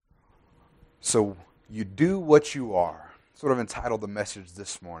So you do what you are. Sort of entitled the message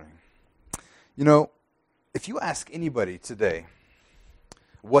this morning. You know, if you ask anybody today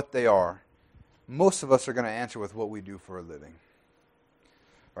what they are, most of us are going to answer with what we do for a living.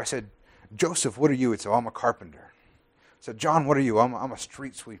 Or I said, Joseph, what are you? He'd say, I'm a carpenter. I said, John, what are you? I'm a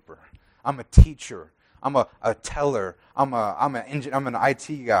street sweeper. I'm a teacher. I'm a teller. I'm an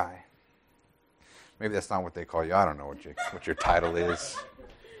IT guy. Maybe that's not what they call you. I don't know what your title is.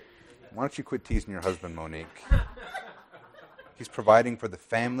 Why don't you quit teasing your husband, Monique? He's providing for the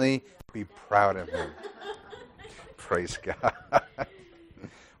family. Be proud of him. Praise God.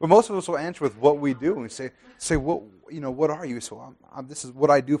 Well, most of us will answer with what we do. And we say, what are you? So this is what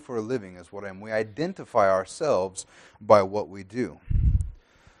I do for a living is what I am. We identify ourselves by what we do.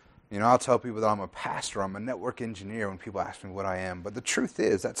 You know, I'll tell people that I'm a pastor, I'm a network engineer when people ask me what I am. But the truth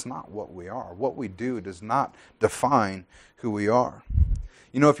is, that's not what we are. What we do does not define who we are.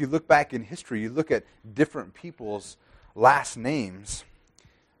 You know, if you look back in history, you look at different people's last names,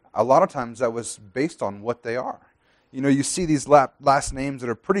 a lot of times that was based on what they are. You know, you see these last names that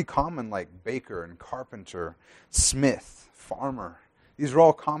are pretty common, like Baker and Carpenter, Smith, Farmer. These are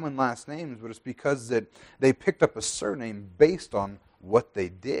all common last names, but it's because that they picked up a surname based on what they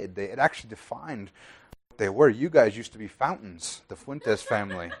did. It actually defined what they were. You guys used to be Fountains, the Fuentes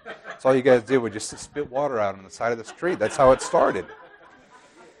family. That's all you guys did was just spit water out on the side of the street. That's how it started.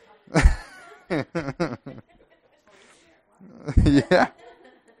 Yeah.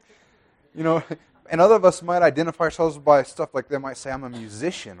 You know, and other of us might identify ourselves by stuff like they might say, I'm a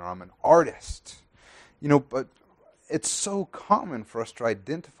musician or I'm an artist. You know, but it's so common for us to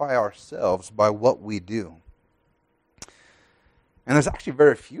identify ourselves by what we do. And there's actually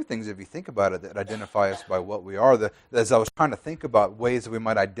very few things, if you think about it, that identify us by what we are. As I was trying to think about ways that we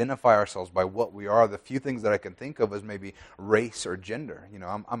might identify ourselves by what we are, the few things that I can think of is maybe race or gender. You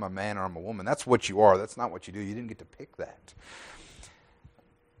know, I'm a man or I'm a woman. That's what you are. That's not what you do. You didn't get to pick that.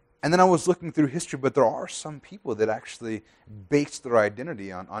 And then I was looking through history, but there are some people that actually based their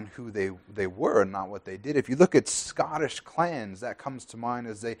identity on who they were and not what they did. If you look at Scottish clans, that comes to mind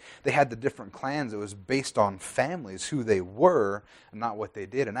as they had the different clans. It was based on families, who they were, and not what they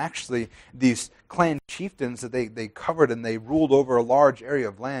did. And actually, these clan chieftains that they covered and they ruled over a large area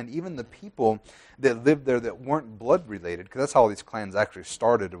of land, even the people that lived there that weren't blood related, because that's how these clans actually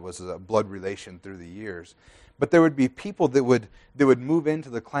started, it was a blood relation through the years. But there would be people that would move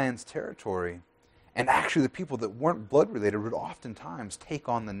into the clan's territory, and actually the people that weren't blood related would oftentimes take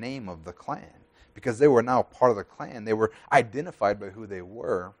on the name of the clan because they were now part of the clan. They were identified by who they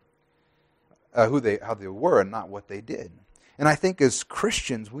were, how they were, and not what they did. And I think as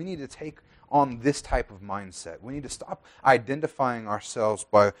Christians, we need to take on this type of mindset. We need to stop identifying ourselves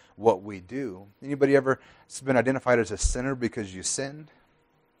by what we do. Anybody ever been identified as a sinner because you sinned?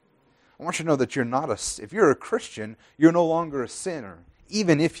 I want you to know that if you're a Christian, you're no longer a sinner,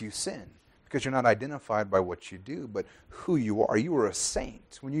 even if you sin, because you're not identified by what you do, but who you are. You were a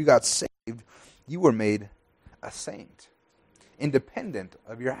saint. When you got saved, you were made a saint, independent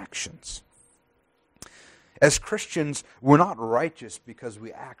of your actions. As Christians, we're not righteous because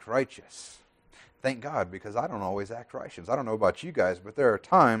we act righteous. Thank God, because I don't always act righteous. I don't know about you guys, but there are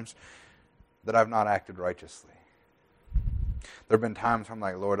times that I've not acted righteously. There have been times where I'm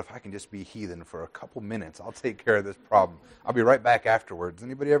like, Lord, if I can just be heathen for a couple minutes, I'll take care of this problem. I'll be right back afterwards.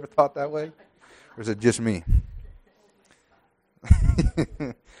 Anybody ever thought that way? Or is it just me?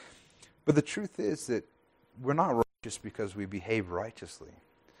 But the truth is that we're not righteous because we behave righteously,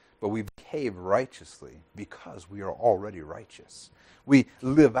 but we behave righteously because we are already righteous. We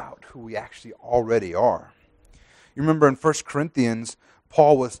live out who we actually already are. You remember in 1 Corinthians,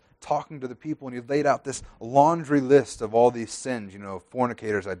 Paul was talking to the people, and he laid out this laundry list of all these sins,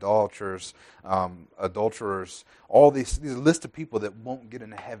 fornicators, idolaters, adulterers, all these list of people that won't get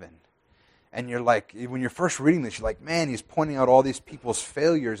into heaven. And you're like, when you're first reading this, you're like, man, he's pointing out all these people's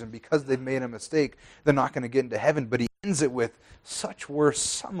failures, and because they've made a mistake, they're not going to get into heaven. But he ends it with, such were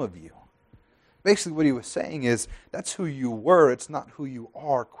some of you. Basically what he was saying is, that's who you were, it's not who you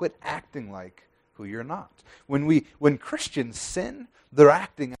are. Quit acting like who you're not. When Christians sin, they're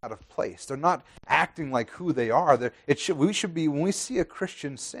acting out of place. They're not acting like who they are. We should be, when we see a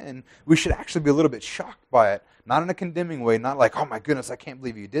Christian sin, we should actually be a little bit shocked by it. Not in a condemning way, not like, oh my goodness, I can't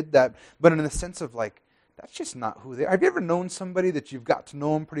believe you did that, but in the sense of like, that's just not who they are. Have you ever known somebody that you've got to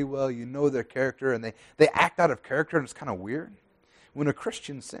know them pretty well, you know their character, and they act out of character, and it's kind of weird? When a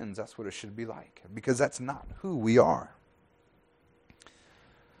Christian sins, that's what it should be like, because that's not who we are.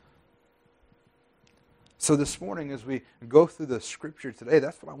 So this morning, as we go through the scripture today,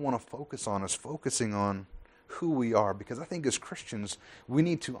 that's what I want to focus on, is focusing on who we are, because I think as Christians, we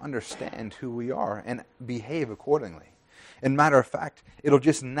need to understand who we are and behave accordingly. And matter of fact, it'll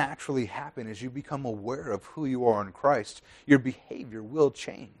just naturally happen as you become aware of who you are in Christ. Your behavior will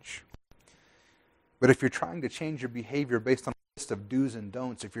change. But if you're trying to change your behavior based on a list of do's and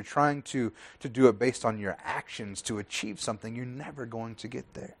don'ts, if you're trying to do it based on your actions to achieve something, you're never going to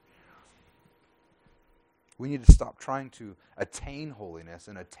get there. We need to stop trying to attain holiness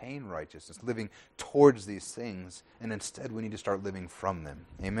and attain righteousness, living towards these things, and instead we need to start living from them.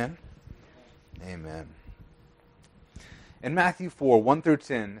 Amen? Amen. In Matthew 4, 1 through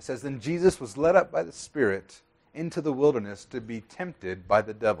 10, it says, "Then Jesus was led up by the Spirit into the wilderness to be tempted by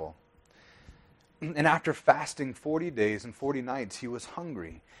the devil. And after fasting 40 days and 40 nights, he was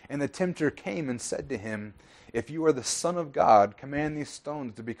hungry. And the tempter came and said to him, 'If you are the Son of God, command these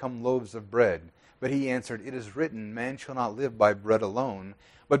stones to become loaves of bread.' But he answered, 'It is written, man shall not live by bread alone,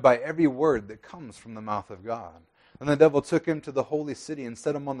 but by every word that comes from the mouth of God.' And the devil took him to the holy city and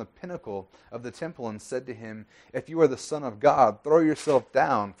set him on the pinnacle of the temple and said to him, 'If you are the Son of God, throw yourself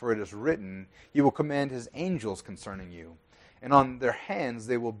down, for it is written, he will command his angels concerning you. And on their hands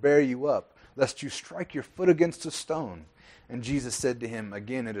they will bear you up, lest you strike your foot against a stone.' And Jesus said to him,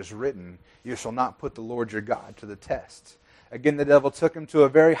 'Again it is written, you shall not put the Lord your God to the test.' Again the devil took him to a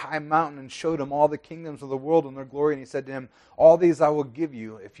very high mountain and showed him all the kingdoms of the world and their glory. And he said to him, 'All these I will give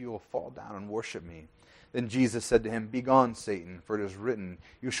you if you will fall down and worship me.' Then Jesus said to him, 'Begone, Satan, for it is written,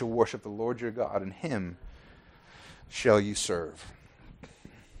 you shall worship the Lord your God, and him shall you serve.'"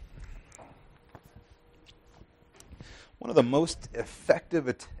 One of the most effective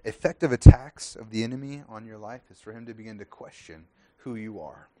attacks of the enemy on your life is for him to begin to question who you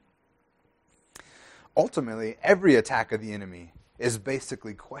are. Ultimately, every attack of the enemy is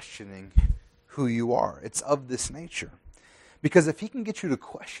basically questioning who you are. It's of this nature. Because if he can get you to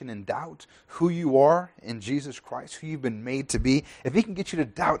question and doubt who you are in Jesus Christ, who you've been made to be, if he can get you to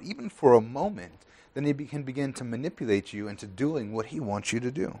doubt even for a moment, then he can begin to manipulate you into doing what he wants you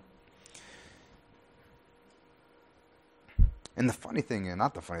to do. And the funny thing, and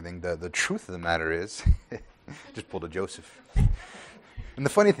not the funny thing, the truth of the matter is, just pulled a Joseph. And the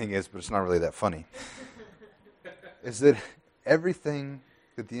funny thing is, but it's not really that funny, is that everything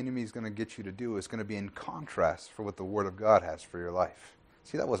that the enemy is going to get you to do is going to be in contrast for what the Word of God has for your life.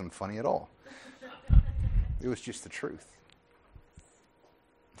 See, that wasn't funny at all. It was just the truth.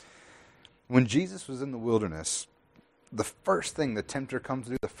 When Jesus was in the wilderness, the first thing the tempter comes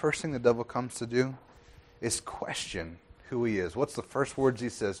to do, the first thing the devil comes to do, is question who he is. What's the first words he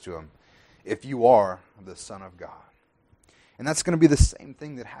says to him? "If you are the Son of God." And that's going to be the same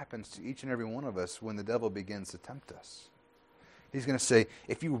thing that happens to each and every one of us when the devil begins to tempt us. He's going to say,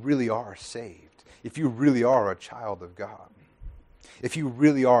 if you really are saved, if you really are a child of God, if you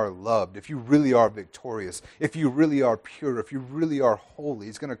really are loved, if you really are victorious, if you really are pure, if you really are holy,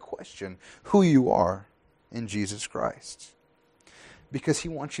 he's going to question who you are in Jesus Christ. Because he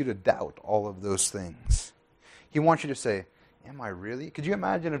wants you to doubt all of those things. He wants you to say, am I really? Could you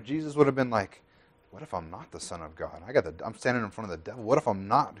imagine if Jesus would have been like, what if I'm not the Son of God? I'm standing in front of the devil. What if I'm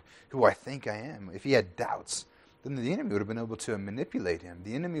not who I think I am? If he had doubts, then the enemy would have been able to manipulate him.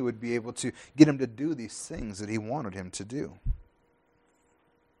 The enemy would be able to get him to do these things that he wanted him to do.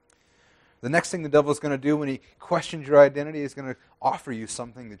 The next thing the devil is going to do when he questions your identity is going to offer you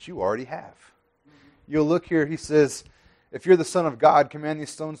something that you already have. You'll look here, he says, if you're the Son of God, command these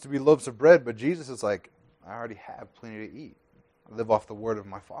stones to be loaves of bread. But Jesus is like, I already have plenty to eat. I live off the word of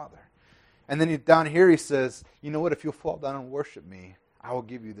my Father. And then down here he says, you know what, if you'll fall down and worship me, I will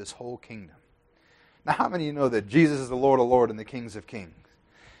give you this whole kingdom. Now, how many of you know that Jesus is the Lord of Lords and the Kings of Kings?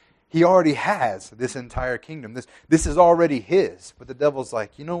 He already has this entire kingdom. This is already his. But the devil's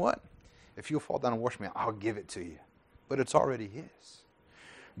like, you know what? If you'll fall down and worship me, I'll give it to you. But it's already his.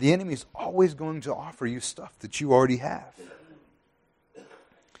 The enemy's always going to offer you stuff that you already have.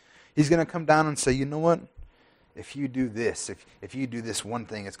 He's going to come down and say, you know what? If you do this, if you do this one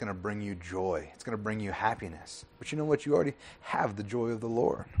thing, it's going to bring you joy. It's going to bring you happiness. But you know what? You already have the joy of the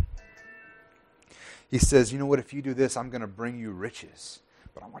Lord. He says, you know what? If you do this, I'm going to bring you riches.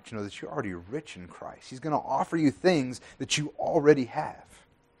 But I want you to know that you're already rich in Christ. He's going to offer you things that you already have.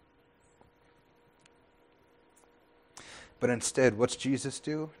 But instead, what's Jesus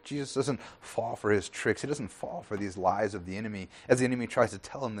do? Jesus doesn't fall for his tricks. He doesn't fall for these lies of the enemy as the enemy tries to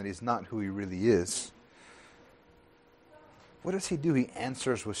tell him that he's not who he really is. What does he do? He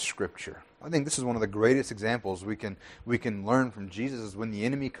answers with Scripture. I think this is one of the greatest examples we can learn from Jesus is when the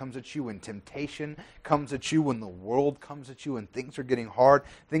enemy comes at you, when temptation comes at you, when the world comes at you, and things are getting hard,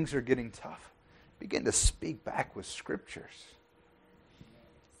 things are getting tough. Begin to speak back with Scriptures.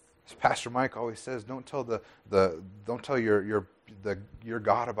 As Pastor Mike always says, don't tell your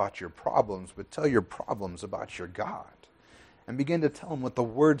God about your problems, but tell your problems about your God. And begin to tell him what the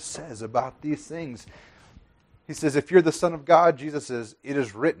Word says about these things. He says, if you're the Son of God, Jesus says, it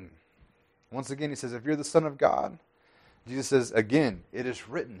is written. Once again, he says, if you're the Son of God, Jesus says, again, it is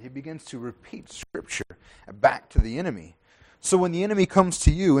written. He begins to repeat Scripture back to the enemy. So when the enemy comes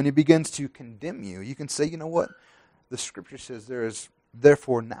to you and he begins to condemn you, you can say, you know what? The Scripture says there is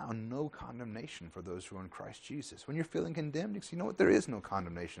therefore now no condemnation for those who are in Christ Jesus. When you're feeling condemned, you say, you know what? There is no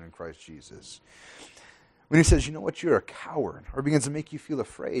condemnation in Christ Jesus. When he says, you know what, you're a coward, or begins to make you feel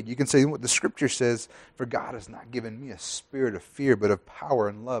afraid, you can say what the Scripture says, for God has not given me a spirit of fear, but of power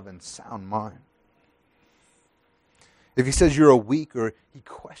and love and sound mind. If he says you're a weak, or he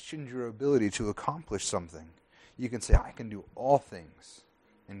questions your ability to accomplish something, you can say, I can do all things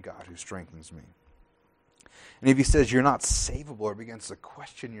in God who strengthens me. And if he says you're not savable, or begins to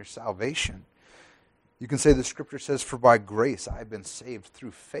question your salvation, you can say the Scripture says, for by grace I have been saved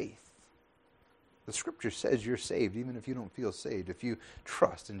through faith. The Scripture says you're saved even if you don't feel saved, if you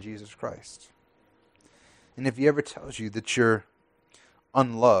trust in Jesus Christ. And if he ever tells you that you're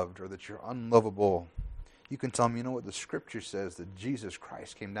unloved or that you're unlovable, you can tell him, you know what, the Scripture says that Jesus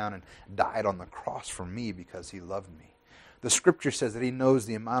Christ came down and died on the cross for me because he loved me. The Scripture says that he knows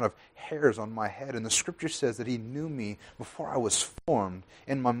the amount of hairs on my head, and the Scripture says that he knew me before I was formed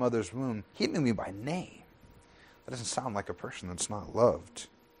in my mother's womb. He knew me by name. That doesn't sound like a person that's not loved.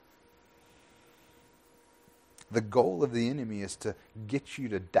 The goal of the enemy is to get you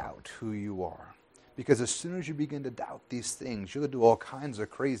to doubt who you are. Because as soon as you begin to doubt these things, you'll do all kinds of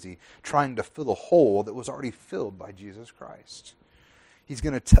crazy trying to fill a hole that was already filled by Jesus Christ. He's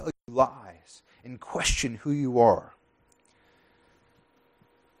going to tell you lies and question who you are.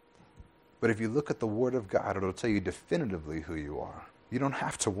 But if you look at the Word of God, it'll tell you definitively who you are. You don't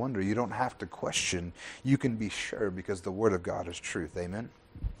have to wonder. You don't have to question. You can be sure because the Word of God is truth. Amen?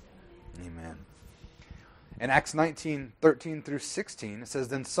 Amen. In Acts 19:13 through 16, it says,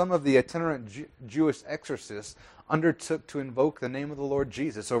 then some of the itinerant Jewish exorcists undertook to invoke the name of the Lord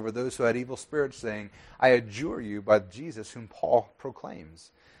Jesus over those who had evil spirits, saying, I adjure you by Jesus whom Paul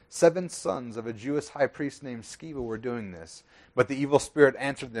proclaims. 7 sons of a Jewish high priest named Sceva were doing this. But the evil spirit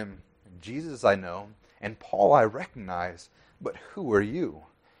answered them, Jesus I know, and Paul I recognize, but who are you?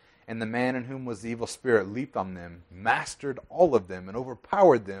 And the man in whom was the evil spirit leaped on them, mastered all of them, and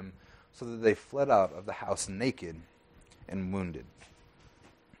overpowered them, so that they fled out of the house naked and wounded.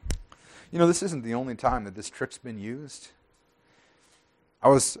 You know, this isn't the only time that this trick's been used.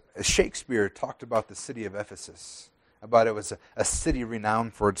 Shakespeare talked about the city of Ephesus, about it was a city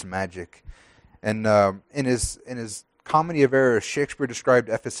renowned for its magic. And in his Comedy of Errors, Shakespeare described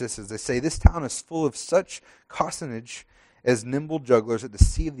Ephesus as, they say, this town is full of such cozenage as nimble jugglers that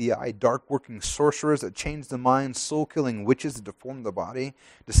deceive the eye, dark-working sorcerers that change the mind, soul-killing witches that deform the body,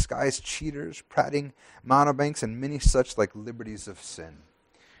 disguised cheaters, prating mountebanks, and many such like liberties of sin.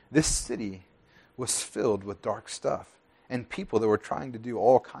 This city was filled with dark stuff and people that were trying to do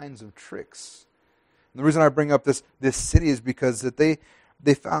all kinds of tricks. And the reason I bring up this city is because that they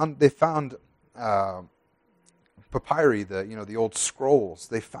found papyri, the old scrolls.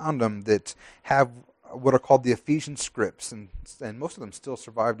 They found them that have what are called the Ephesian scripts, and most of them still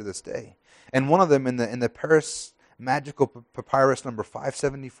survive to this day. And one of them in the Paris Magical Papyrus number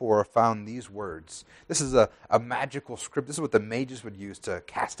 574 found these words. This is a magical script. This is what the mages would use to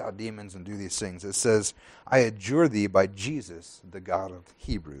cast out demons and do these things. It says, I adjure thee by Jesus, the God of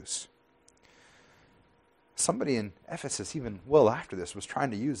Hebrews. Somebody in Ephesus, even well after this, was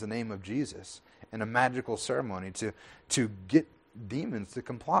trying to use the name of Jesus in a magical ceremony to get demons to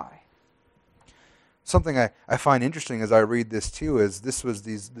comply. Something I find interesting as I read this too is this was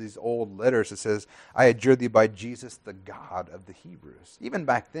these old letters. It says, I adjure thee by Jesus, the God of the Hebrews. Even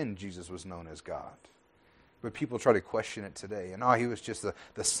back then, Jesus was known as God. But people try to question it today. And he was just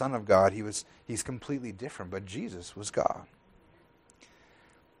the Son of God. He's completely different. But Jesus was God.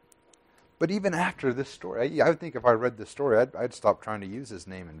 But even after this story, I would think if I read this story, I'd stop trying to use his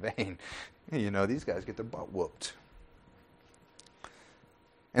name in vain. These guys get their butt whooped.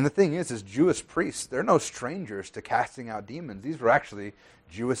 And the thing is Jewish priests, they're no strangers to casting out demons. These were actually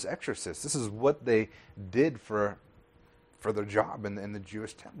Jewish exorcists. This is what they did for their job in the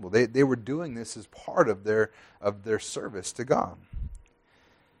Jewish temple. They were doing this as part of their service to God.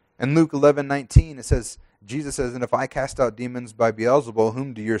 In Luke 11:19, it says, Jesus says, and if I cast out demons by Beelzebul,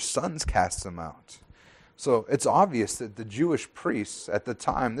 whom do your sons cast them out? So it's obvious that the Jewish priests at the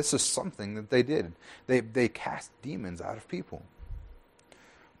time, this is something that they did. They cast demons out of people.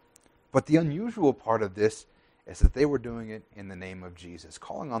 But the unusual part of this is that they were doing it in the name of Jesus.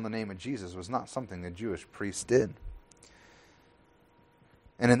 Calling on the name of Jesus was not something the Jewish priests did.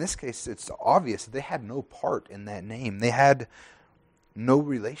 And in this case, it's obvious that they had no part in that name. They had no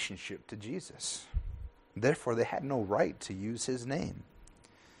relationship to Jesus. Therefore, they had no right to use his name.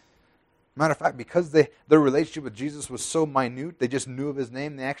 Matter of fact, because their relationship with Jesus was so minute, they just knew of his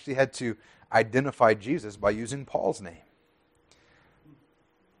name, they actually had to identify Jesus by using Paul's name.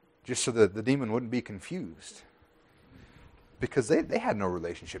 Just so that the demon wouldn't be confused. Because they had no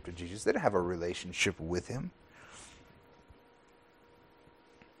relationship to Jesus. They didn't have a relationship with him.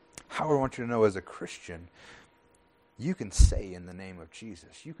 However, I want you to know, as a Christian, you can say in the name of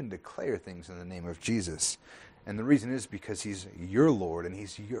Jesus. You can declare things in the name of Jesus. And the reason is because he's your Lord and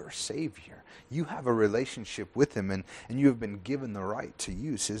he's your Savior. You have a relationship with him, and you have been given the right to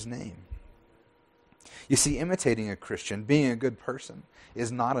use his name. You see, imitating a Christian, being a good person,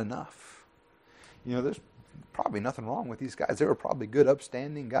 is not enough. You know, there's probably nothing wrong with these guys. They were probably good,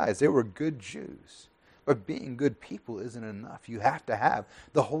 upstanding guys. They were good Jews. But being good people isn't enough. You have to have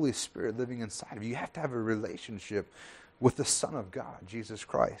the Holy Spirit living inside of you. You have to have a relationship with the Son of God, Jesus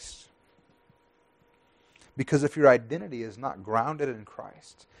Christ. Because if your identity is not grounded in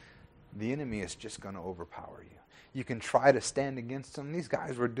Christ, the enemy is just going to overpower you. You can try to stand against them. These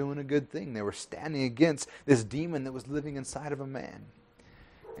guys were doing a good thing. They were standing against this demon that was living inside of a man.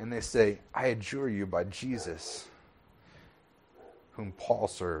 And they say, I adjure you by Jesus, whom Paul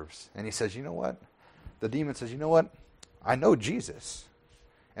serves. And he says, you know what? The demon says, you know what? I know Jesus,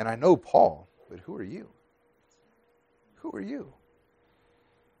 and I know Paul, but who are you? Who are you?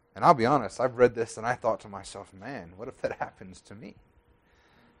 And I'll be honest, I've read this and I thought to myself, man, what if that happens to me?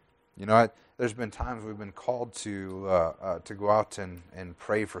 You know, there's been times we've been called to go out and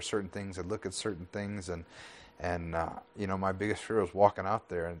pray for certain things and look at certain things, and you know, my biggest fear was walking out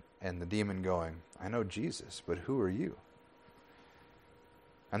there and the demon going, I know Jesus, but who are you?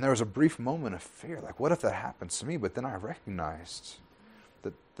 And there was a brief moment of fear, like, what if that happens to me? But then I recognized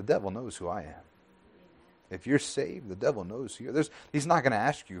that the devil knows who I am. If you're saved, the devil knows who you are. He's not going to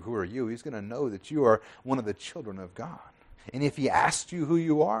ask you, who are you? He's going to know that you are one of the children of God. And if he asks you who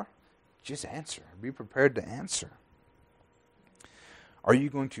you are, just answer. Be prepared to answer. Are you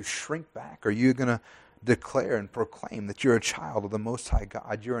going to shrink back? Are you going to declare and proclaim that you're a child of the Most High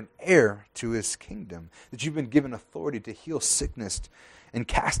God? You're an heir to his kingdom. That you've been given authority to heal sickness and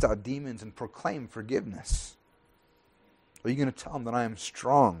cast out demons and proclaim forgiveness? Are you going to tell them that I am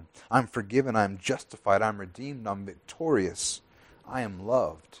strong, I'm forgiven, I'm justified, I'm redeemed, I'm victorious, I am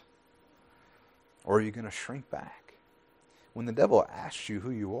loved? Or are you going to shrink back? When the devil asks you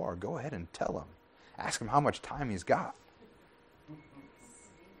who you are, go ahead and tell him. Ask him how much time he's got.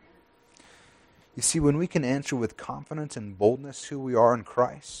 You see, when we can answer with confidence and boldness who we are in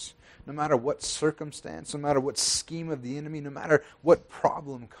Christ, no matter what circumstance, no matter what scheme of the enemy, no matter what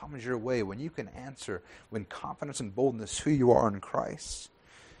problem comes your way, when you can answer with confidence and boldness who you are in Christ,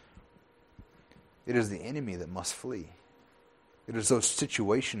 it is the enemy that must flee. It is those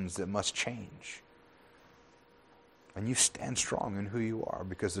situations that must change. And you stand strong in who you are,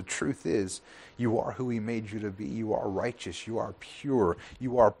 because the truth is, you are who he made you to be. You are righteous. You are pure.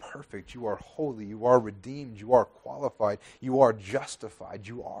 You are perfect. You are holy. You are redeemed. You are qualified. You are justified.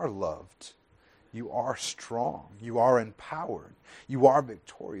 You are loved. You are strong. You are empowered. You are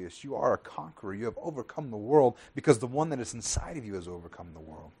victorious. You are a conqueror. You have overcome the world because the one that is inside of you has overcome the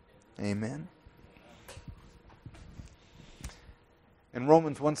world. Amen. In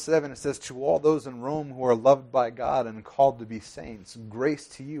Romans 1:7 it says, to all those in Rome who are loved by God and called to be saints, grace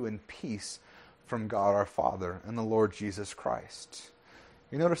to you and peace from God our Father and the Lord Jesus Christ.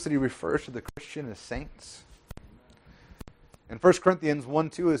 You notice that he refers to the Christian as saints? In 1 Corinthians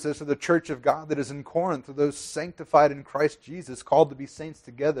 1:2 it says, to the church of God that is in Corinth, to those sanctified in Christ Jesus, called to be saints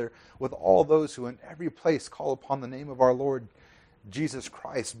together with all those who in every place call upon the name of our Lord Jesus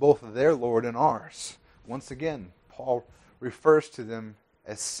Christ, both their Lord and ours. Once again, Paul refers to them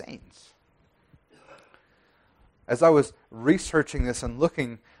as saints. As I was researching this and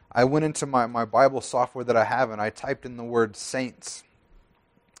looking, I went into my Bible software that I have and I typed in the word saints.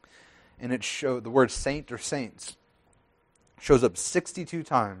 And it showed the word saint or saints shows up 62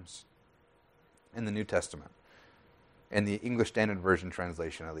 times in the New Testament. In the English Standard Version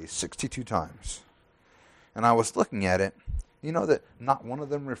translation, at least 62 times. And I was looking at it. You know that not one of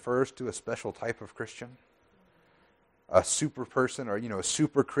them refers to a special type of Christian? A super person, or a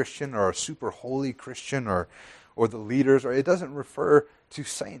super Christian, or a super holy Christian, or the leaders, or it doesn't refer to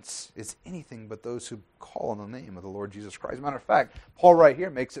saints as anything but those who call on the name of the Lord Jesus Christ. As a matter of fact, Paul right here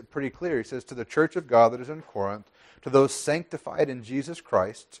makes it pretty clear. He says, to the church of God that is in Corinth, to those sanctified in Jesus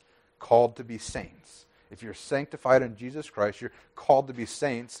Christ, called to be saints. If you're sanctified in Jesus Christ, you're called to be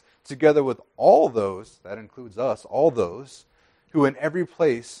saints, together with all those, that includes us, all those, who in every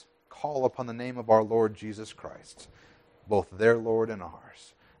place call upon the name of our Lord Jesus Christ, both their Lord and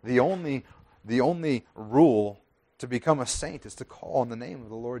ours. The only rule to become a saint is to call on the name of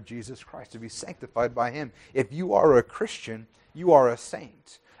the Lord Jesus Christ, to be sanctified by Him. If you are a Christian, you are a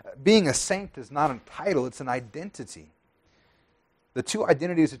saint. Being a saint is not a title, it's an identity. The two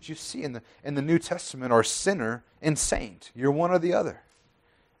identities that you see in the New Testament are sinner and saint. You're one or the other.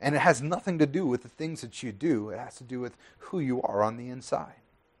 And it has nothing to do with the things that you do. It has to do with who you are on the inside.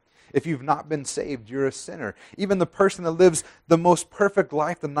 If you've not been saved, you're a sinner. Even the person that lives the most perfect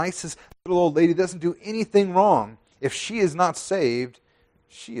life, the nicest little old lady, doesn't do anything wrong. If she is not saved,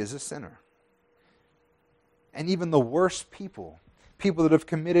 she is a sinner. And even the worst people that have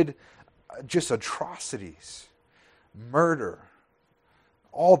committed just atrocities, murder,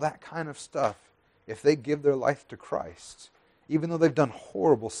 all that kind of stuff, if they give their life to Christ, even though they've done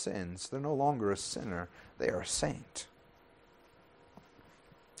horrible sins, they're no longer a sinner, they are a saint.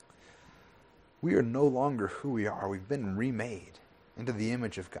 We are no longer who we are. We've been remade into the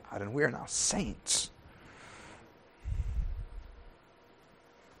image of God, and we are now saints.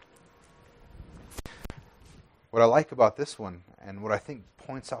 What I like about this one, and what I think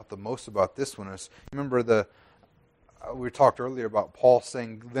points out the most about this one is, remember we talked earlier about Paul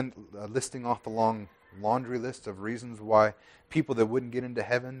saying, listing off the long laundry list of reasons why people that wouldn't get into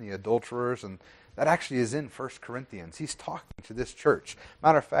heaven, the adulterers, and that actually is in 1 Corinthians. He's talking to this church.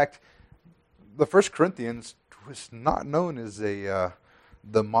 Matter of fact, the 1 Corinthians was not known as the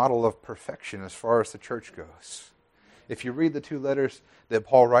model of perfection as far as the church goes. If you read the two letters that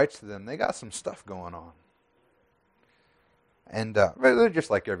Paul writes to them, they got some stuff going on. And they're just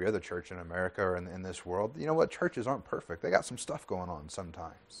like every other church in America or in this world. You know what? Churches aren't perfect. They got some stuff going on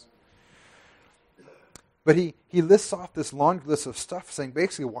sometimes. But he lists off this long list of stuff saying,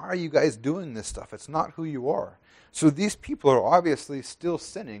 basically, why are you guys doing this stuff? It's not who you are. So these people are obviously still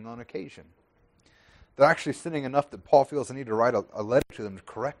sinning on occasion. They're actually sinning enough that Paul feels the need to write a letter to them to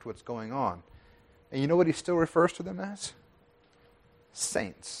correct what's going on. And you know what he still refers to them as?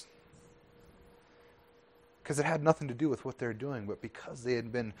 Saints. Because it had nothing to do with what they're doing, but because they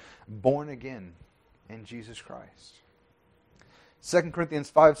had been born again in Jesus Christ. 2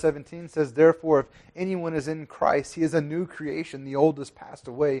 Corinthians 5:17 says, "Therefore, if anyone is in Christ, he is a new creation. The old has passed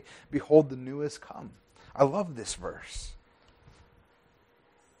away. Behold, the new has come." I love this verse.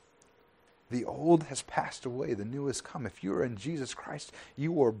 The old has passed away. The new has come. If you are in Jesus Christ,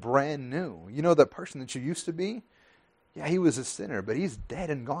 you are brand new. You know that person that you used to be? Yeah, he was a sinner, but he's dead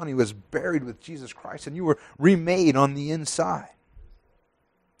and gone. He was buried with Jesus Christ, and you were remade on the inside.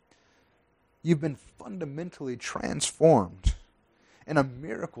 You've been fundamentally transformed in a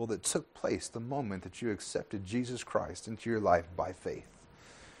miracle that took place the moment that you accepted Jesus Christ into your life by faith.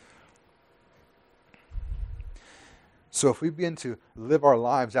 So if we begin to live our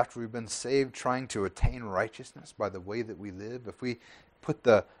lives after we've been saved, trying to attain righteousness by the way that we live, if we put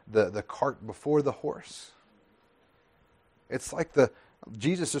the cart before the horse, it's like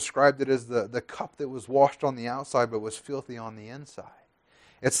Jesus described it as the cup that was washed on the outside but was filthy on the inside.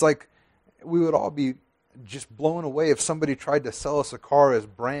 It's like we would all be just blown away if somebody tried to sell us a car as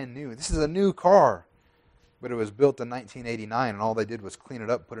brand new. This is a new car, but it was built in 1989 and all they did was clean it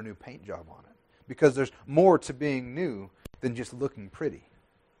up, put a new paint job on it. Because there's more to being new than just looking pretty.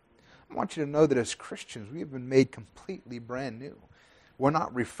 I want you to know that as Christians, we have been made completely brand new. We're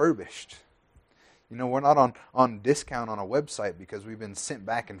not refurbished. You know, we're not on discount on a website because we've been sent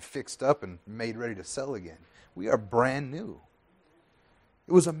back and fixed up and made ready to sell again. We are brand new.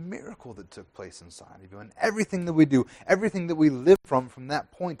 It was a miracle that took place inside of you. And everything that we do, everything that we live from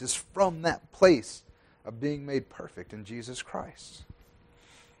that point is from that place of being made perfect in Jesus Christ.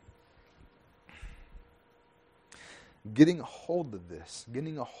 Getting a hold of this,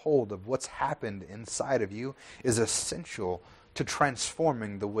 getting a hold of what's happened inside of you is essential to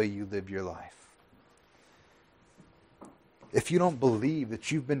transforming the way you live your life. If you don't believe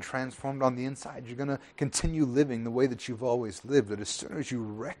that you've been transformed on the inside, you're going to continue living the way that you've always lived. But as soon as you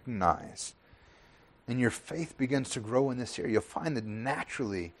recognize and your faith begins to grow in this area, you'll find that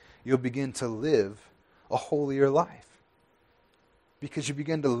naturally you'll begin to live a holier life. Because you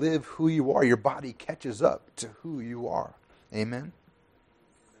begin to live who you are. Your body catches up to who you are. Amen?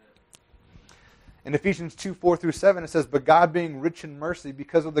 In Ephesians 2, 4 through 7, it says, "But God being rich in mercy,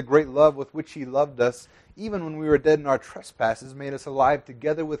 because of the great love with which He loved us, even when we were dead in our trespasses, made us alive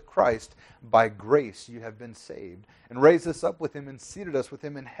together with Christ. By grace you have been saved, and raised us up with Him and seated us with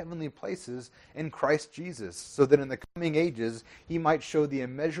Him in heavenly places in Christ Jesus, so that in the coming ages He might show the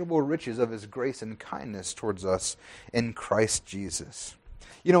immeasurable riches of His grace and kindness towards us in Christ Jesus."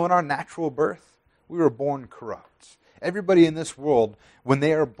 You know, in our natural birth, we were born corrupt. Everybody in this world, when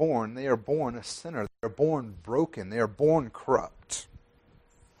they are born a sinner. They are born broken. They are born corrupt.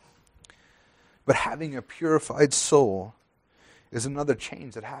 But having a purified soul is another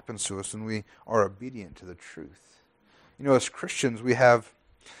change that happens to us when we are obedient to the truth. You know, as Christians, we have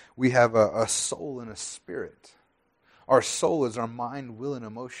a soul and a spirit. Our soul is our mind, will, and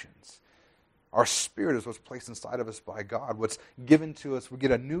emotions. Our spirit is what's placed inside of us by God. What's given to us, we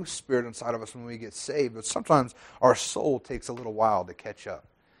get a new spirit inside of us when we get saved. But sometimes our soul takes a little while to catch up.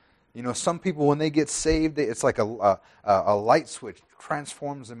 You know, some people, when they get saved, it's like a light switch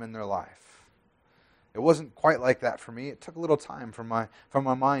transforms them in their life. It wasn't quite like that for me. It took a little time for my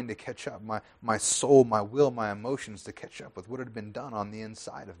mind to catch up, my soul, my will, my emotions to catch up with what had been done on the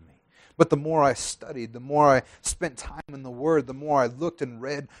inside of me. But the more I studied, the more I spent time in the Word, the more I looked and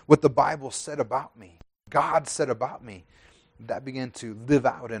read what the Bible said about me, God said about me, that began to live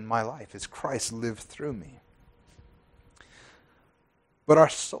out in my life as Christ lived through me. But our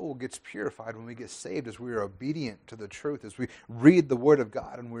soul gets purified when we get saved as we are obedient to the truth. As we read the Word of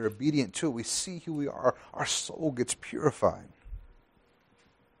God and we're obedient to it, we see who we are. Our soul gets purified.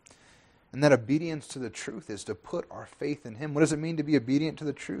 And that obedience to the truth is to put our faith in Him. What does it mean to be obedient to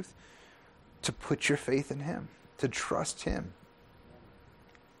the truth? To put your faith in Him, to trust Him.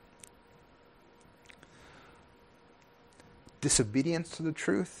 Disobedience to the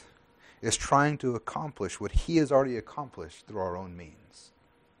truth is trying to accomplish what He has already accomplished through our own means.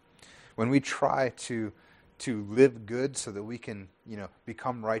 When we try to live good so that we can,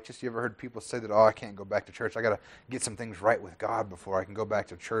 become righteous. You ever heard people say that, I can't go back to church. I got to get some things right with God before I can go back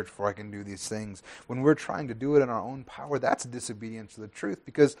to church, before I can do these things. When we're trying to do it in our own power, that's disobedience to the truth,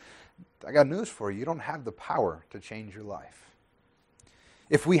 because I got news for you. You don't have the power to change your life.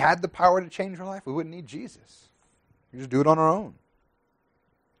 If we had the power to change our life, we wouldn't need Jesus. We just do it on our own.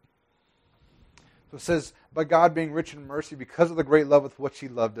 So it says, "By God being rich in mercy, because of the great love with which He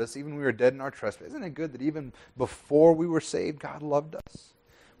loved us, even when we were dead in our trespasses." Isn't it good that even before we were saved, God loved us?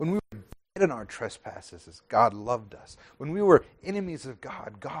 When we were dead in our trespasses, God loved us. When we were enemies of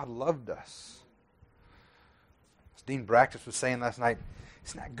God, God loved us. As Dean Bractus was saying last night,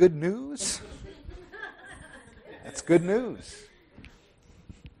 isn't that good news? That's good news.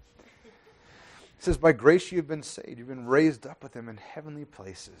 It says, "By grace you have been saved. You've been raised up with Him in heavenly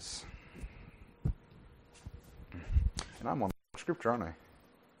places." And I'm on scripture, aren't I?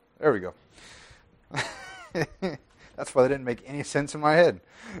 There we go. That's why that didn't make any sense in my head.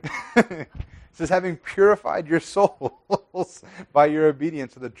 It says, "Having purified your souls by your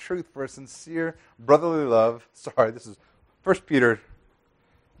obedience to the truth for a sincere brotherly love." Sorry, this is 1 Peter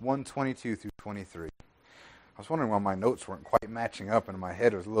 1:22 through 23. I was wondering why my notes weren't quite matching up and my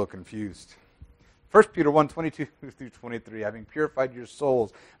head was a little confused. 1 Peter 1:22 through 23, "Having purified your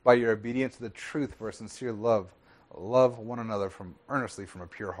souls by your obedience to the truth for a sincere love. Love one another earnestly from a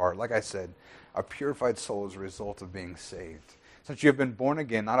pure heart." Like I said, a purified soul is a result of being saved. Since you have been born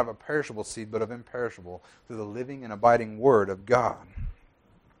again, not of a perishable seed, but of imperishable, through the living and abiding Word of God.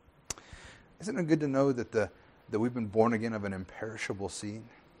 Isn't it good to know that we've been born again of an imperishable seed?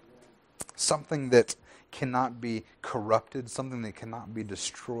 Something that cannot be corrupted, something that cannot be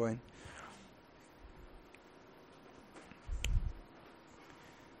destroyed.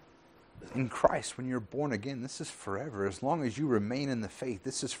 In Christ, when you're born again, this is forever. As long as you remain in the faith,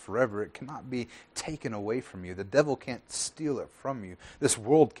 this is forever. It cannot be taken away from you. The devil can't steal it from you. This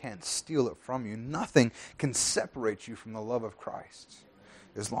world can't steal it from you. Nothing can separate you from the love of Christ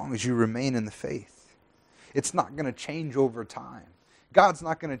as long as you remain in the faith. It's not going to change over time. God's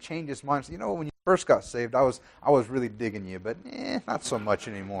not going to change His mind. So, when you first got saved, I was really digging you, but not so much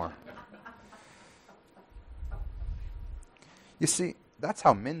anymore. You see, that's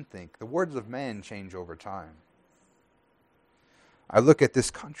how men think. The words of man change over time. I look at this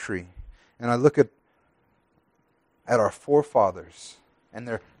country, and I look at our forefathers and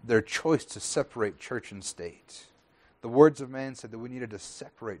their choice to separate church and state. The words of man said that we needed to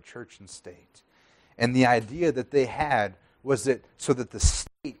separate church and state. And the idea that they had was that so that the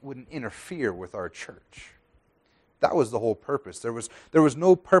state wouldn't interfere with our church. That was the whole purpose. There was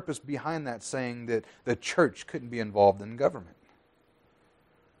no purpose behind that saying that the church couldn't be involved in government.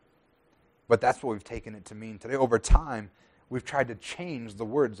 But that's what we've taken it to mean today. Over time, we've tried to change the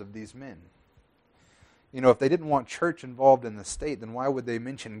words of these men. If they didn't want church involved in the state, then why would they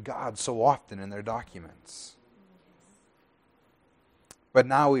mention God so often in their documents? But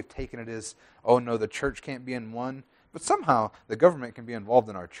now we've taken it as, oh no, the church can't be in one, but somehow the government can be involved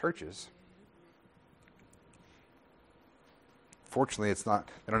in our churches. Fortunately,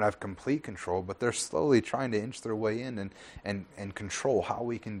 they don't have complete control, but they're slowly trying to inch their way in and control how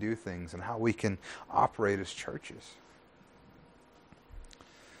we can do things and how we can operate as churches.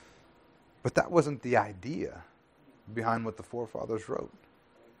 But that wasn't the idea behind what the forefathers wrote.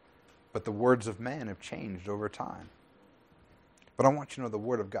 But the words of man have changed over time. But I want you to know the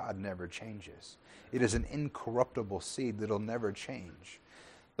Word of God never changes. It is an incorruptible seed that will never change.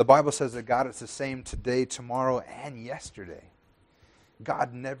 The Bible says that God is the same today, tomorrow, and yesterday.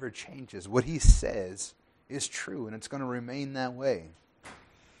 God never changes. What He says is true, and it's going to remain that way.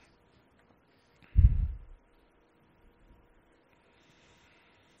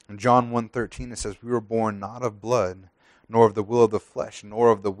 In John 1:13 it says, "We were born not of blood, nor of the will of the flesh, nor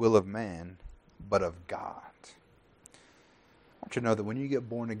of the will of man, but of God." I want you to know that when you get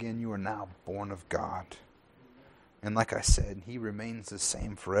born again, you are now born of God. And like I said, He remains the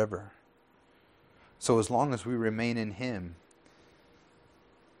same forever. So as long as we remain in Him,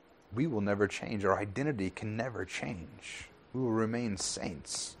 we will never change. Our identity can never change. We will remain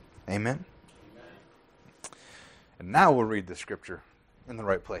saints. Amen? And now we'll read the scripture in the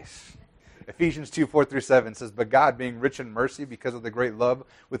right place. Ephesians 2:4-7 says, "But God, being rich in mercy, because of the great love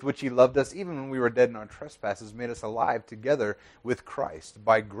with which He loved us, even when we were dead in our trespasses, made us alive together with Christ.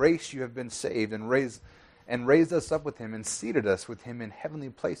 By grace you have been saved, and raised us up with Him, and seated us with Him in heavenly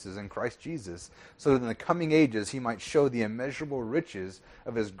places in Christ Jesus, so that in the coming ages He might show the immeasurable riches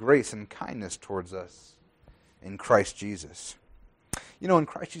of His grace and kindness towards us in Christ Jesus." In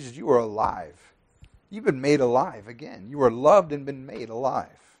Christ Jesus you are alive. You've been made alive again. You are loved and been made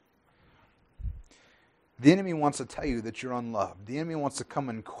alive. The enemy wants to tell you that you're unloved. The enemy wants to come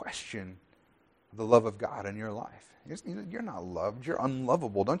and question the love of God in your life. You're not loved. You're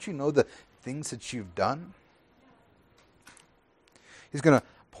unlovable. Don't you know the things that you've done? He's going to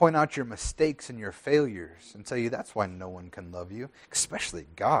point out your mistakes and your failures and tell you that's why no one can love you, especially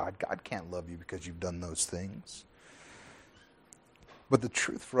God. God can't love you because you've done those things. But the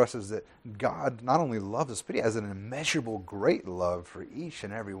truth for us is that God not only loves us, but He has an immeasurable great love for each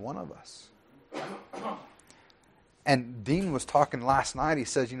and every one of us. And Dean was talking last night. He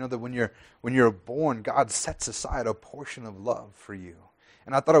says, that when you're born, God sets aside a portion of love for you.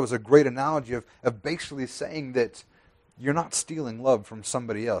 And I thought it was a great analogy of basically saying that you're not stealing love from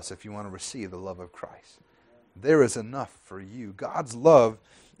somebody else if you want to receive the love of Christ. There is enough for you. God's love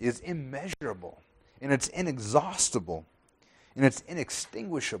is immeasurable, and it's inexhaustible, and it's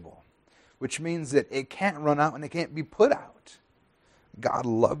inextinguishable, which means that it can't run out and it can't be put out. God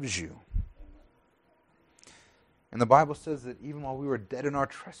loves you. And the Bible says that even while we were dead in our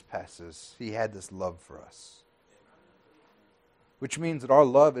trespasses, He had this love for us. Which means that our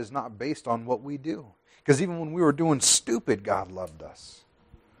love is not based on what we do. Because even when we were doing stupid, God loved us.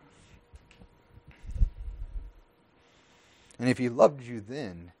 And if He loved you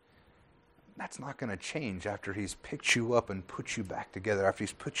then, that's not going to change after He's picked you up and put you back together, after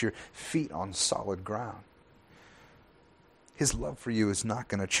He's put your feet on solid ground. His love for you is not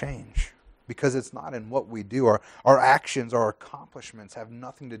going to change. Because it's not in what we do. Our actions, our accomplishments have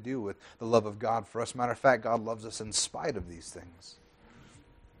nothing to do with the love of God for us. Matter of fact, God loves us in spite of these things.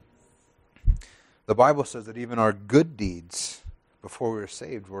 The Bible says that even our good deeds before we were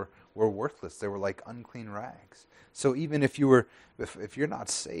saved were worthless. They were like unclean rags. So even if you're not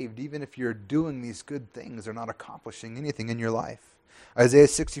saved, even if you're doing these good things, they're not accomplishing anything in your life. Isaiah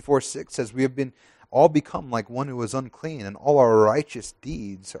 64:6 says, "We have been all become like one who is unclean, and all our righteous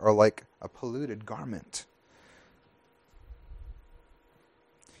deeds are like a polluted garment."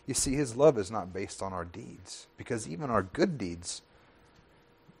 You see, His love is not based on our deeds, because even our good deeds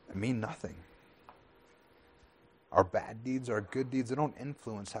mean nothing. Our bad deeds, our good deeds, they don't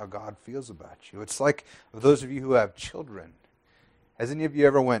influence how God feels about you. It's like those of you who have children. Has any of you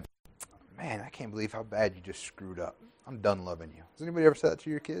ever went, "Man, I can't believe how bad you just screwed up. I'm done loving you"? Has anybody ever said that to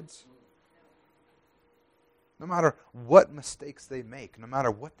your kids? No matter what mistakes they make, no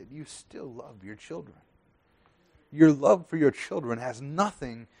matter what, that you still love your children. Your love for your children has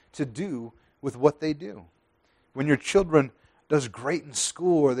nothing to do with what they do. When your children does great in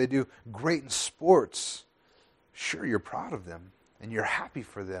school or they do great in sports, sure, you're proud of them and you're happy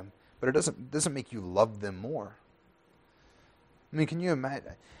for them, but it doesn't make you love them more. I mean, can you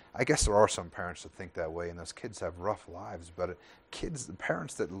imagine? I guess there are some parents that think that way, and those kids have rough lives, but the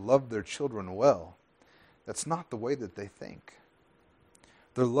parents that love their children well, that's not the way that they think.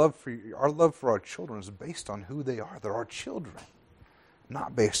 Our love for our children is based on who they are. They're our children,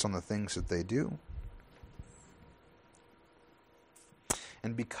 not based on the things that they do.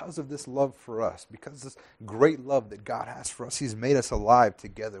 And because of this love for us, because of this great love that God has for us, He's made us alive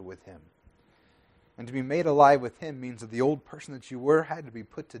together with Him. And to be made alive with Him means that the old person that you were had to be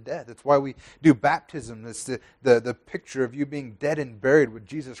put to death. That's why we do baptism. It's the picture of you being dead and buried with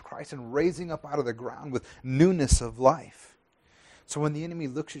Jesus Christ and raising up out of the ground with newness of life. So when the enemy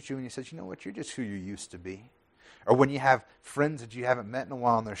looks at you and he says, you know what, you're just who you used to be. Or when you have friends that you haven't met in a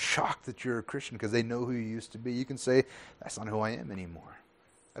while and they're shocked that you're a Christian because they know who you used to be, you can say, that's not who I am anymore.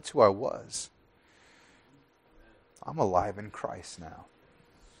 That's who I was. I'm alive in Christ now.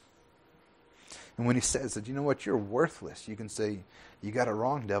 And when he says that, you know what, you're worthless, you can say, you got it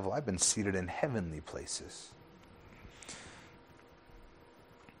wrong, devil. I've been seated in heavenly places.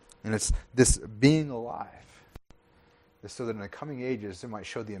 And it's this being alive is so that in the coming ages, it might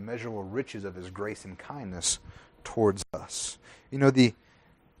show the immeasurable riches of His grace and kindness towards us. You know, the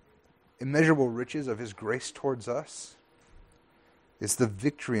immeasurable riches of His grace towards us is the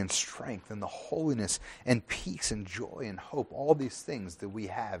victory and strength and the holiness and peace and joy and hope, all these things that we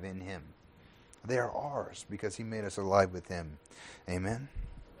have in Him. They are ours because He made us alive with Him. Amen?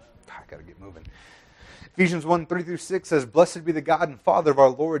 I got to get moving. Ephesians 1:3-6 says, Blessed be the God and Father of our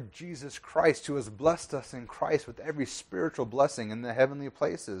Lord Jesus Christ, who has blessed us in Christ with every spiritual blessing in the heavenly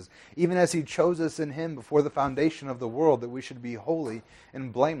places, even as He chose us in Him before the foundation of the world, that we should be holy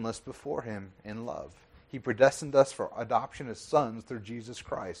and blameless before Him in love. He predestined us for adoption as sons through Jesus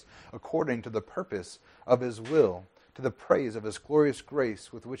Christ, according to the purpose of His will, to the praise of His glorious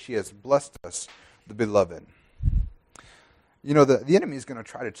grace with which He has blessed us, the beloved. You know, the enemy is going to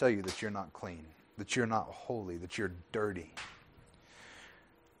try to tell you that you're not clean, that you're not holy, that you're dirty.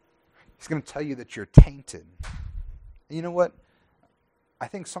 He's going to tell you that you're tainted. And you know what? I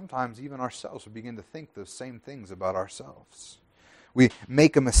think sometimes even ourselves we begin to think those same things about ourselves. We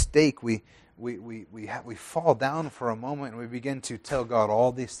make a mistake. We fall down for a moment and we begin to tell God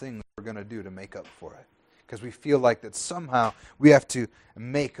all these things we're going to do to make up for it. Because we feel like that somehow we have to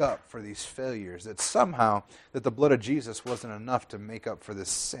make up for these failures. That somehow that the blood of Jesus wasn't enough to make up for this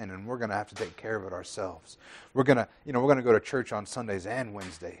sin, and we're going to have to take care of it ourselves. We're going to go to church on Sundays and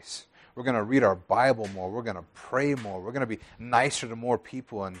Wednesdays. We're going to read our Bible more. We're going to pray more. We're going to be nicer to more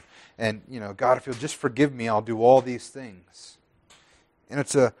people. And God, if you'll just forgive me, I'll do all these things. And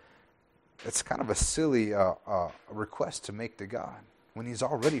it's kind of a silly request to make to God, when He's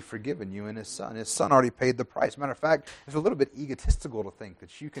already forgiven you in His Son. His Son already paid the price. Matter of fact, it's a little bit egotistical to think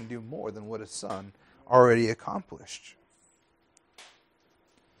that you can do more than what His Son already accomplished.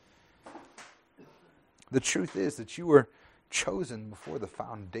 The truth is that you were chosen before the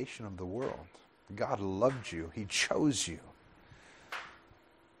foundation of the world. God loved you. He chose you.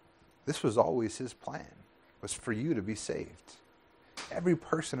 This was always His plan, was for you to be saved. Every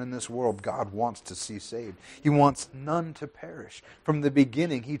person in this world God wants to see saved. He wants none to perish. From the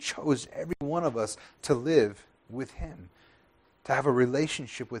beginning, He chose every one of us to live with Him, to have a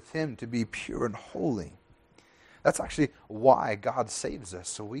relationship with Him, to be pure and holy. That's actually why God saves us,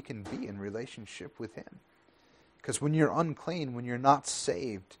 so we can be in relationship with Him. Because when you're unclean, when you're not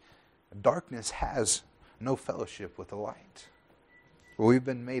saved, darkness has no fellowship with the light. But we've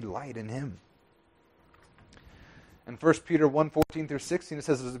been made light in Him. In 1 Peter 1:14-16, it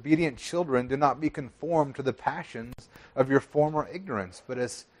says, As obedient children, do not be conformed to the passions of your former ignorance, but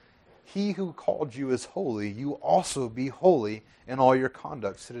as He who called you is holy, you also be holy in all your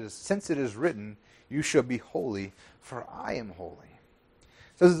conduct. Since it is written, you shall be holy, for I am holy.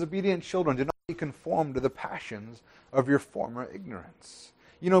 It says, as obedient children, do not be conformed to the passions of your former ignorance.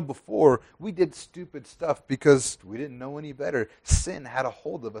 You know, before, we did stupid stuff because we didn't know any better. Sin had a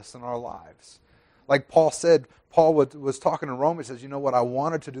hold of us in our lives. Like Paul said, Paul was talking to Rome. He says, you know what, I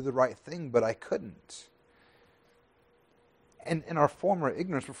wanted to do the right thing, but I couldn't. And in our former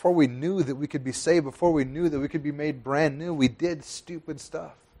ignorance, before we knew that we could be saved, before we knew that we could be made brand new, we did stupid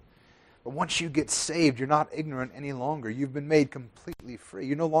stuff. But once you get saved, you're not ignorant any longer. You've been made completely free.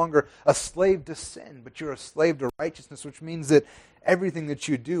 You're no longer a slave to sin, but you're a slave to righteousness, which means that everything that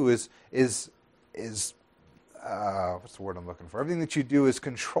you do is what's the word I'm looking for? Everything that you do is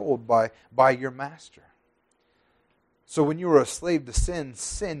controlled by your master. So when you were a slave to sin,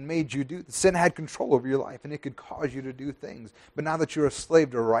 sin had control over your life, and it could cause you to do things. But now that you're a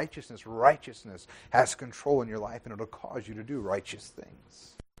slave to righteousness, righteousness has control in your life, and it'll cause you to do righteous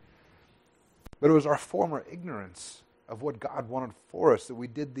things. But it was our former ignorance of what God wanted for us that we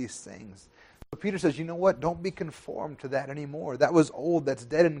did these things. So Peter says, you know what? Don't be conformed to that anymore. That was old. That's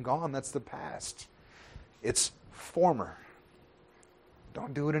dead and gone. That's the past. It's former.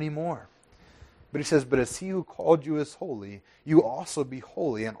 Don't do it anymore. But he says, but as he who called you is holy, you also be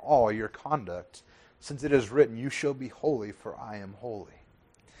holy in all your conduct, since it is written, you shall be holy, for I am holy.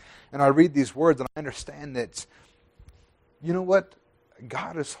 And I read these words and I understand that, you know what?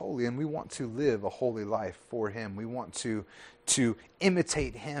 God is holy and we want to live a holy life for him. We want to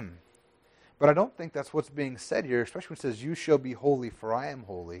imitate him. But I don't think that's what's being said here, especially when it says, you shall be holy, for I am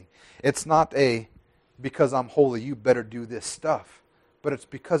holy. It's not because I'm holy, you better do this stuff. But it's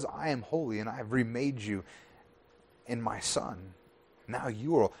because I am holy and I have remade you in my Son. Now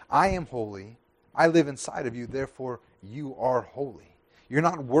you are. I am holy. I live inside of you, therefore you are holy. You're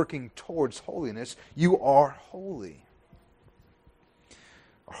not working towards holiness. You are holy.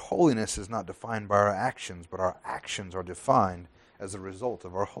 Our holiness is not defined by our actions, but our actions are defined as a result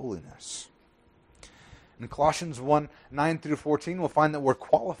of our holiness. In Colossians 1, 9 through 14, we'll find that we're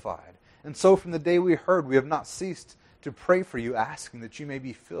qualified. And so from the day we heard, we have not ceased to pray for you, asking that you may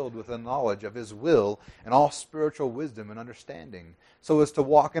be filled with the knowledge of his will and all spiritual wisdom and understanding, so as to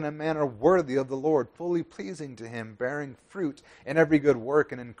walk in a manner worthy of the Lord, fully pleasing to him, bearing fruit in every good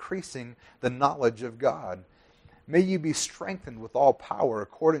work and increasing the knowledge of God. May you be strengthened with all power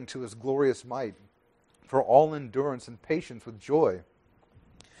according to his glorious might, for all endurance and patience with joy,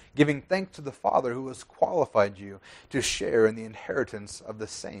 giving thanks to the Father who has qualified you to share in the inheritance of the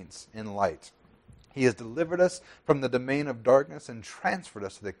saints in light. He has delivered us from the domain of darkness and transferred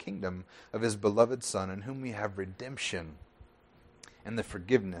us to the kingdom of his beloved Son, in whom we have redemption and the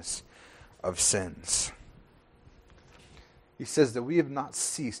forgiveness of sins. He says that we have not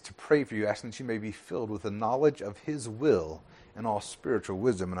ceased to pray for you, asking that you may be filled with the knowledge of his will and all spiritual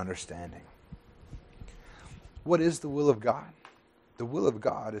wisdom and understanding. What is the will of God? The will of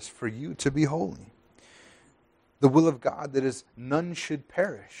God is for you to be holy. The will of God that is none should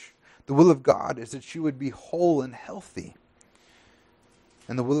perish. The will of God is that you would be whole and healthy.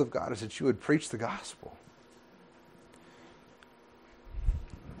 And the will of God is that you would preach the gospel.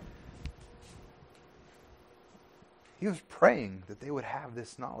 He was praying that they would have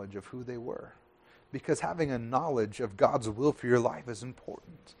this knowledge of who they were. Because having a knowledge of God's will for your life is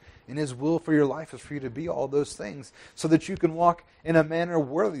important. And his will for your life is for you to be all those things so that you can walk in a manner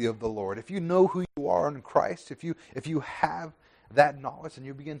worthy of the Lord. If you know who you are in Christ, if you have that knowledge, and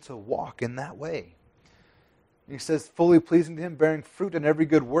you begin to walk in that way. And he says, fully pleasing to him, bearing fruit in every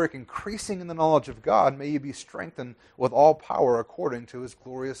good work, increasing in the knowledge of God, may you be strengthened with all power according to his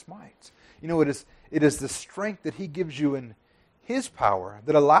glorious might. You know, it is the strength that he gives you in his power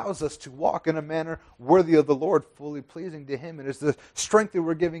that allows us to walk in a manner worthy of the Lord, fully pleasing to him. It is the strength that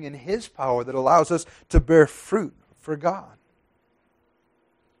we're giving in his power that allows us to bear fruit for God.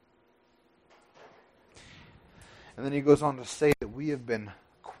 And then he goes on to say that we have been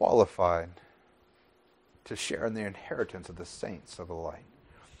qualified to share in the inheritance of the saints of the light.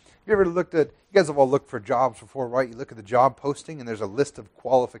 Have you ever looked at, you guys have all looked for jobs before, right? You look at the job posting and there's a list of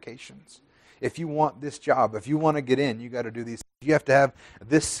qualifications. If you want this job, if you want to get in, you got to do these. You have to have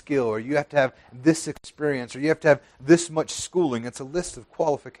this skill, or you have to have this experience, or you have to have this much schooling. It's a list of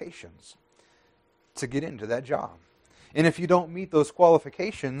qualifications to get into that job. And if you don't meet those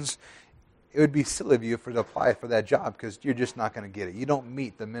qualifications, it would be silly of you to apply for that job because you're just not going to get it. You don't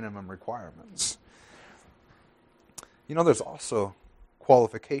meet the minimum requirements. You know, there's also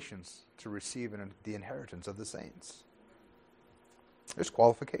qualifications to receive the inheritance of the saints. There's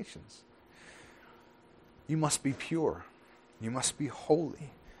qualifications. You must be pure. You must be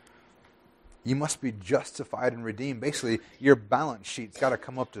holy. You must be justified and redeemed. Basically, your balance sheet's got to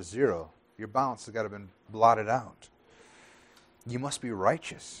come up to zero. Your balance has got to have been blotted out. You must be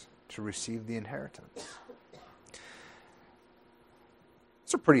righteous to receive the inheritance.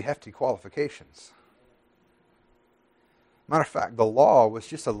 These are pretty hefty qualifications. Matter of fact, the law was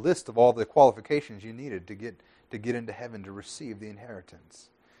just a list of all the qualifications you needed to get into heaven to receive the inheritance.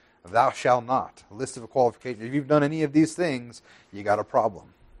 Thou shalt not. A list of qualifications. If you've done any of these things, you got a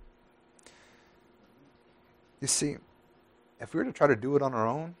problem. You see, if we were to try to do it on our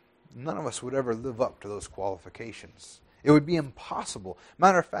own, none of us would ever live up to those qualifications. It would be impossible.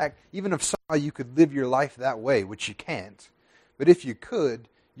 Matter of fact, even if somehow you could live your life that way, which you can't, but if you could,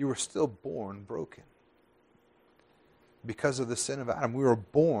 you were still born broken. Because of the sin of Adam, we were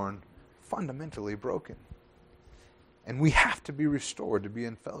born fundamentally broken. And we have to be restored to be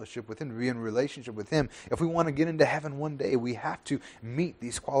in fellowship with him, to be in relationship with him. If we want to get into heaven one day, we have to meet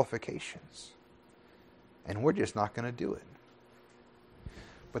these qualifications. And we're just not going to do it.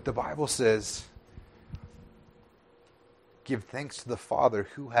 But the Bible says, give thanks to the Father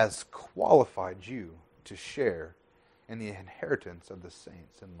who has qualified you to share in the inheritance of the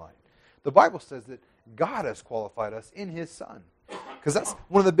saints in light. The Bible says that God has qualified us in his Son. Because that's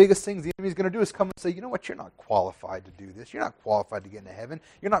one of the biggest things the enemy's going to do is come and say, you know what, you're not qualified to do this. You're not qualified to get into heaven.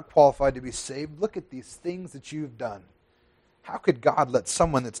 You're not qualified to be saved. Look at these things that you've done. How could God let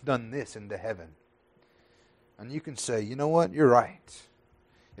someone that's done this into heaven? And you can say, you know what, you're right.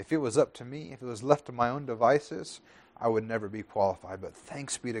 If it was up to me, if it was left to my own devices, I would never be qualified. But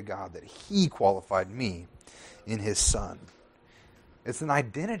thanks be to God that He qualified me in His Son. It's an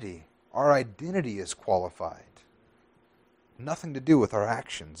identity. Our identity is qualified. Nothing to do with our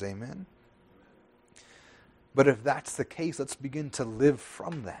actions. Amen? But if that's the case, let's begin to live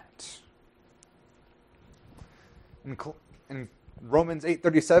from that. In Romans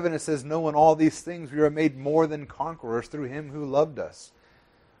 8:37 it says, knowing all these things, we are made more than conquerors through Him who loved us.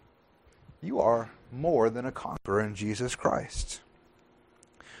 You are more than a conqueror in Jesus Christ.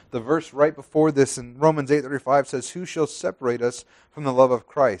 The verse right before this in Romans 8:35 says, who shall separate us from the love of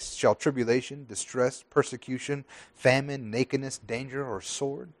Christ? Shall tribulation, distress, persecution, famine, nakedness, danger, or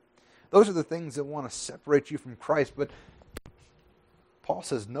sword? Those are the things that want to separate you from Christ. But Paul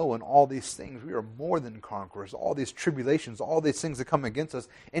says, no, in all these things, we are more than conquerors. All these tribulations, all these things that come against us,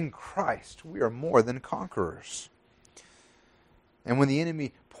 in Christ, we are more than conquerors. And when the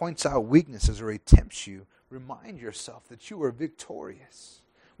enemy points out weaknesses or he tempts you, remind yourself that you are victorious.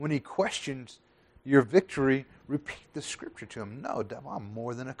 When he questions your victory, repeat the scripture to him. No, devil, I'm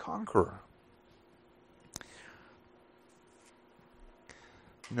more than a conqueror.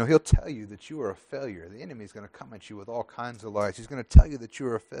 You know, he'll tell you that you are a failure. The enemy's going to come at you with all kinds of lies. He's going to tell you that you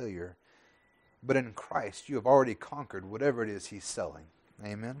are a failure. But in Christ, you have already conquered whatever it is he's selling.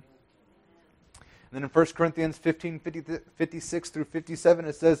 Amen? And then in 1 Corinthians 56 through 57,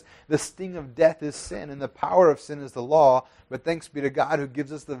 it says, the sting of death is sin, and the power of sin is the law. But thanks be to God who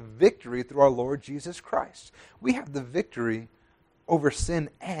gives us the victory through our Lord Jesus Christ. We have the victory over sin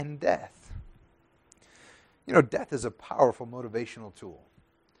and death. You know, death is a powerful motivational tool.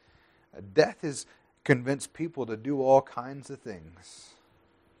 Death has convinced people to do all kinds of things.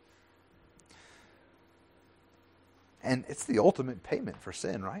 And it's the ultimate payment for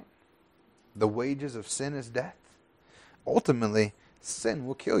sin, right? The wages of sin is death. Ultimately, sin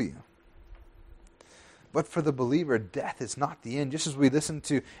will kill you. But for the believer, death is not the end. Just as we listened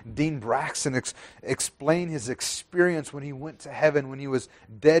to Dean Braxton explain his experience when he went to heaven, when he was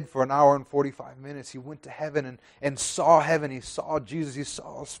dead for an hour and 45 minutes, he went to heaven and saw heaven. He saw Jesus. He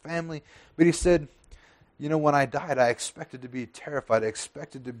saw his family. But he said, you know, when I died, I expected to be terrified. I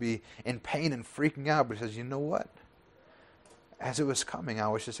expected to be in pain and freaking out. But he says, you know what? As it was coming, I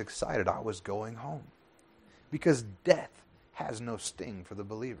was just excited. I was going home. Because death has no sting for the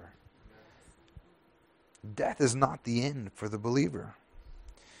believer. Death is not the end for the believer.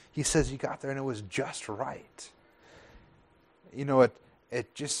 He says he got there and it was just right. You know,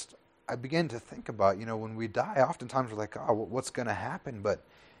 it just, I began to think about, you know, when we die, oftentimes we're like, oh, what's going to happen? But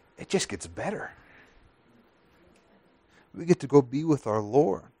it just gets better. We get to go be with our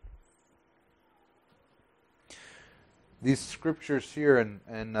Lord. These scriptures here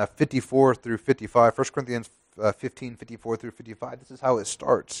in 54 through 55, 1 Corinthians 15, 54 through 55, this is how it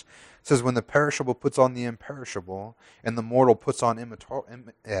starts. It says, when the perishable puts on the imperishable, and the mortal puts on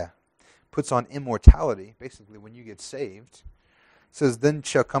immortality, basically when you get saved, it says, then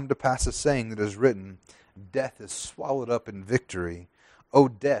shall come to pass a saying that is written, death is swallowed up in victory. O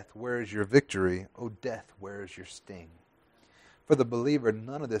death, where is your victory? O death, where is your sting? For the believer,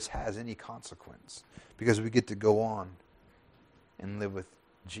 none of this has any consequence, because we get to go on and live with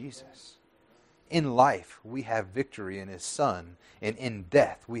Jesus. In life, we have victory in His Son. And in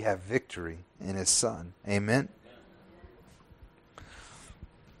death, we have victory in His Son. Amen?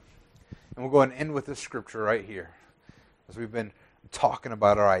 And we'll go and end with this scripture right here. As we've been talking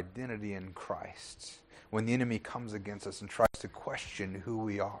about our identity in Christ. When the enemy comes against us and tries to question who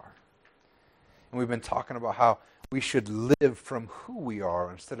we are. And we've been talking about how we should live from who we are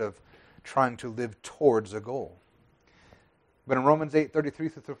instead of trying to live towards a goal. But in Romans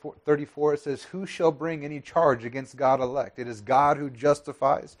 8:33-34, it says, who shall bring any charge against God elect? It is God who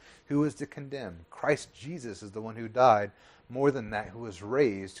justifies. Who is to condemn? Christ Jesus is the one who died. More than that, who is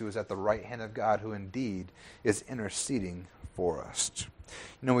raised, who is at the right hand of God, who indeed is interceding for us.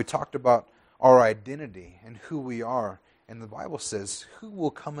 You know, we talked about our identity and who we are. And the Bible says, who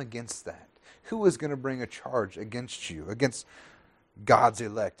will come against that? Who is going to bring a charge against you, against God's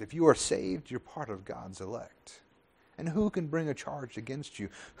elect? If you are saved, you're part of God's elect. And who can bring a charge against you?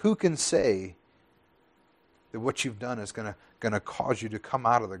 Who can say that what you've done is going to cause you to come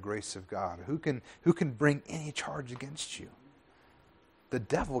out of the grace of God? Who can bring any charge against you? The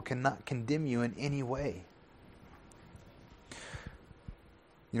devil cannot condemn you in any way.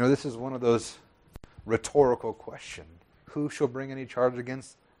 You know, this is one of those rhetorical questions. Who shall bring any charge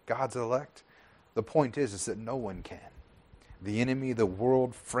against God's elect? The point is that no one can. The enemy, the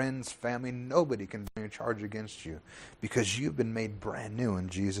world, friends, family, nobody can bring a charge against you because you've been made brand new in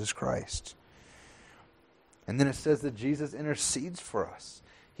Jesus Christ. And then it says that Jesus intercedes for us.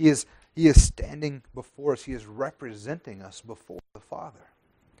 He is standing before us. He is representing us before the Father.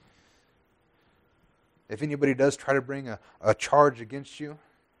 If anybody does try to bring a charge against you,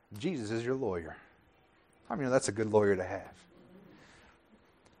 Jesus is your lawyer. I mean, that's a good lawyer to have.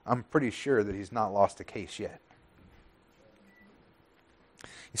 I'm pretty sure that he's not lost a case yet.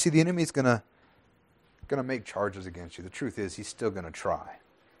 You see, the enemy's gonna make charges against you. The truth is, he's still gonna try.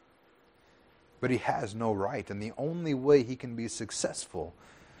 But he has no right, and the only way he can be successful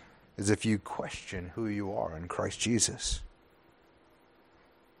is if you question who you are in Christ Jesus.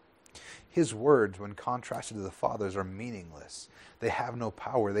 His words, when contrasted to the Father's, are meaningless. They have no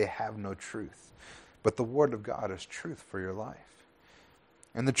power. They have no truth. But the Word of God is truth for your life.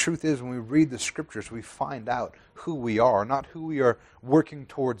 And the truth is, when we read the Scriptures, we find out who we are. Not who we are working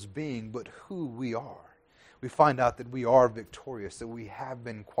towards being, but who we are. We find out that we are victorious, that we have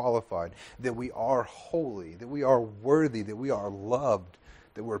been qualified, that we are holy, that we are worthy, that we are loved,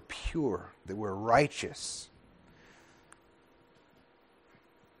 that we're pure, that we're righteous.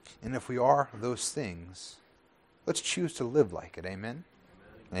 And if we are those things, let's choose to live like it. Amen?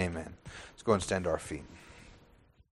 Amen. Let's go and stand to our feet.